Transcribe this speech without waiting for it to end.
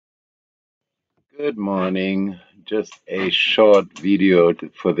Good morning. Just a short video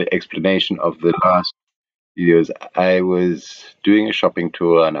for the explanation of the last videos. I was doing a shopping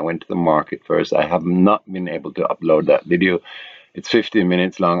tour and I went to the market first. I have not been able to upload that video. It's 15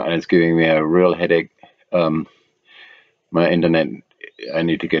 minutes long and it's giving me a real headache. My internet, I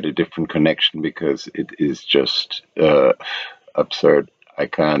need to get a different connection because it is just absurd. I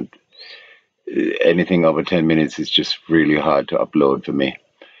can't, anything over 10 minutes is just really hard to upload for me.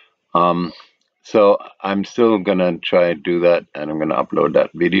 Um, so I'm still gonna try and do that, and I'm gonna upload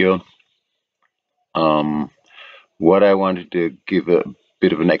that video. Um, what I wanted to give a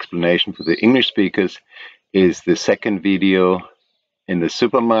bit of an explanation for the English speakers is the second video in the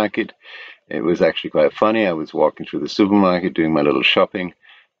supermarket. It was actually quite funny. I was walking through the supermarket doing my little shopping,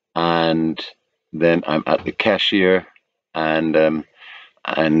 and then I'm at the cashier, and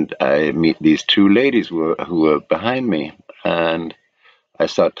I meet these two ladies who were behind me, and I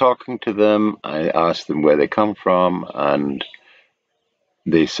start talking to them. I asked them where they come from, and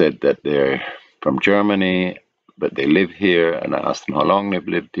they said that they're from Germany, but they live here. And I asked them how long they've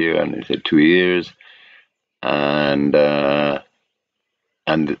lived here, and they said 2 years. And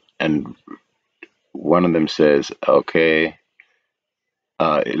and one of them says, "Okay,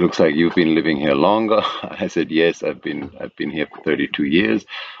 it looks like you've been living here longer." I said, "Yes, I've been here for 32 years."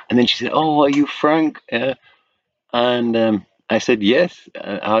 And then she said, "Oh, are you Frank?" And I said, "Yes.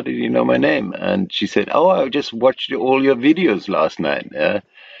 How did you know my name?" And she said, "Oh, I just watched all your videos last night."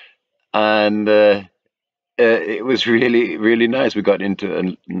 And it was really, really nice. We got into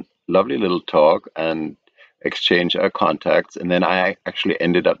a lovely little talk and exchanged our contacts. And then I actually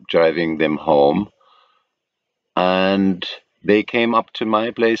ended up driving them home. And they came up to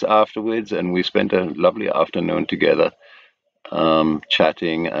my place afterwards, and we spent a lovely afternoon together,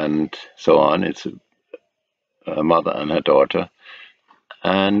 chatting and so on. It's a mother and her daughter.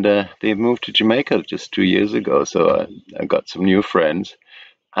 And they moved to Jamaica just 2 years ago. So I got some new friends,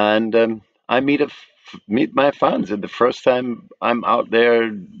 and I meet my fans. And the first time I'm out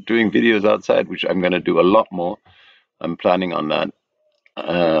there doing videos outside, which I'm going to do a lot more. I'm planning on that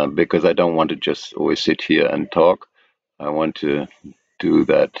because I don't want to just always sit here and talk. I want to do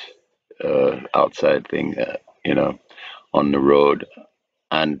that outside thing, on the road.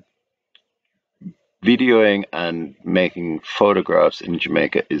 And videoing and making photographs in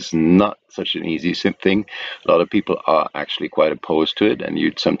Jamaica is not such an easy thing. A lot of people are actually quite opposed to it, and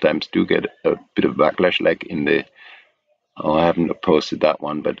you sometimes do get a bit of backlash, like in the, oh, I haven't posted that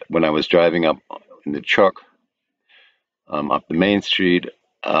one, but when I was driving up in the truck, up the main street,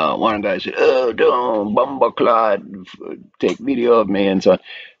 one guy said, "Oh, don't, bumbleclad, take video of me," and so on.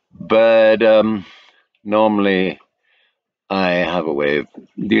 But normally I have a way of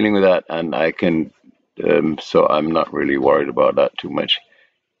dealing with that, and I can, so I'm not really worried about that too much.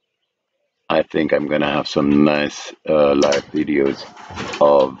 I think I'm gonna have some nice live videos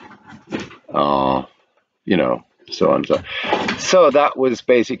of, uh, so on. So that was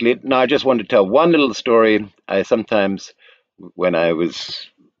basically it. Now I just want to tell one little story. I sometimes, when I was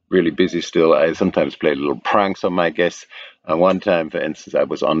really busy still, I sometimes played little pranks on my guests. And one time, for instance, I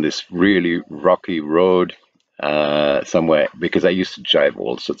was on this really rocky road somewhere, because I used to drive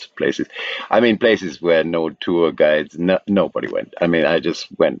all sorts of places. I mean, places where no tour guides, nobody went. I mean, I just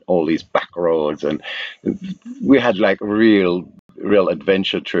went all these back roads, and we had like real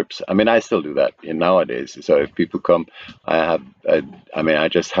adventure trips. I mean, I still do that nowadays. So if people come, I mean, I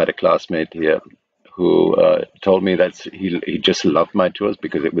just had a classmate here who told me that he just loved my tours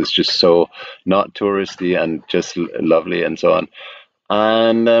because it was just so not touristy and just lovely and so on.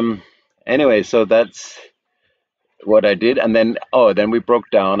 And anyway, so that's what I did. And then, then we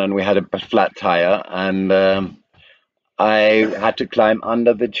broke down and we had a flat tire, and I had to climb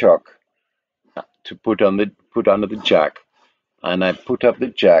under the truck to put under the jack, and I put up the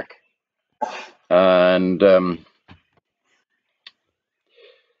jack, and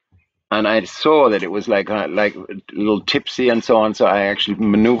I saw that it was like a little tipsy and so on. So I actually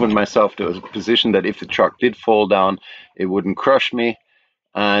maneuvered myself to a position that if the truck did fall down, it wouldn't crush me.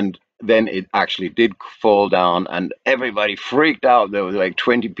 And then it actually did fall down, and everybody freaked out. There was like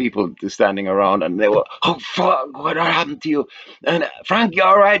 20 people standing around, and they were, "Oh fuck, what happened to you?" And, "Frank, you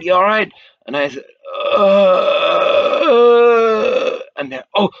all right? You all right?" And I said, and then,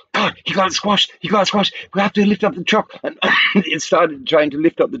 "Oh God, he got squashed. He got squashed. We have to lift up the truck." And it started trying to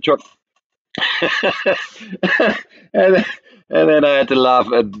lift up the truck. and, then, and then I had to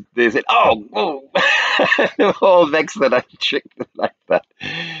laugh, and they said, "Oh, oh." They were all vexed that I tricked them like that.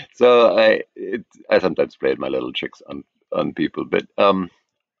 So I sometimes played my little tricks on people, but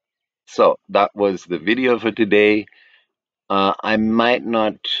so that was the video for today. I might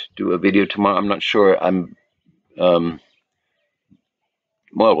not do a video tomorrow. I'm not sure. Um,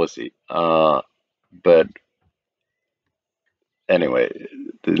 well, we'll see. But anyway,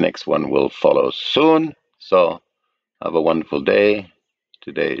 the next one will follow soon. So have a wonderful day.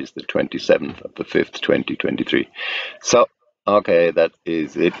 Today is the 27th of the 5th, 2023. So, okay, that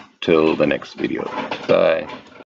is it till the next video. Bye.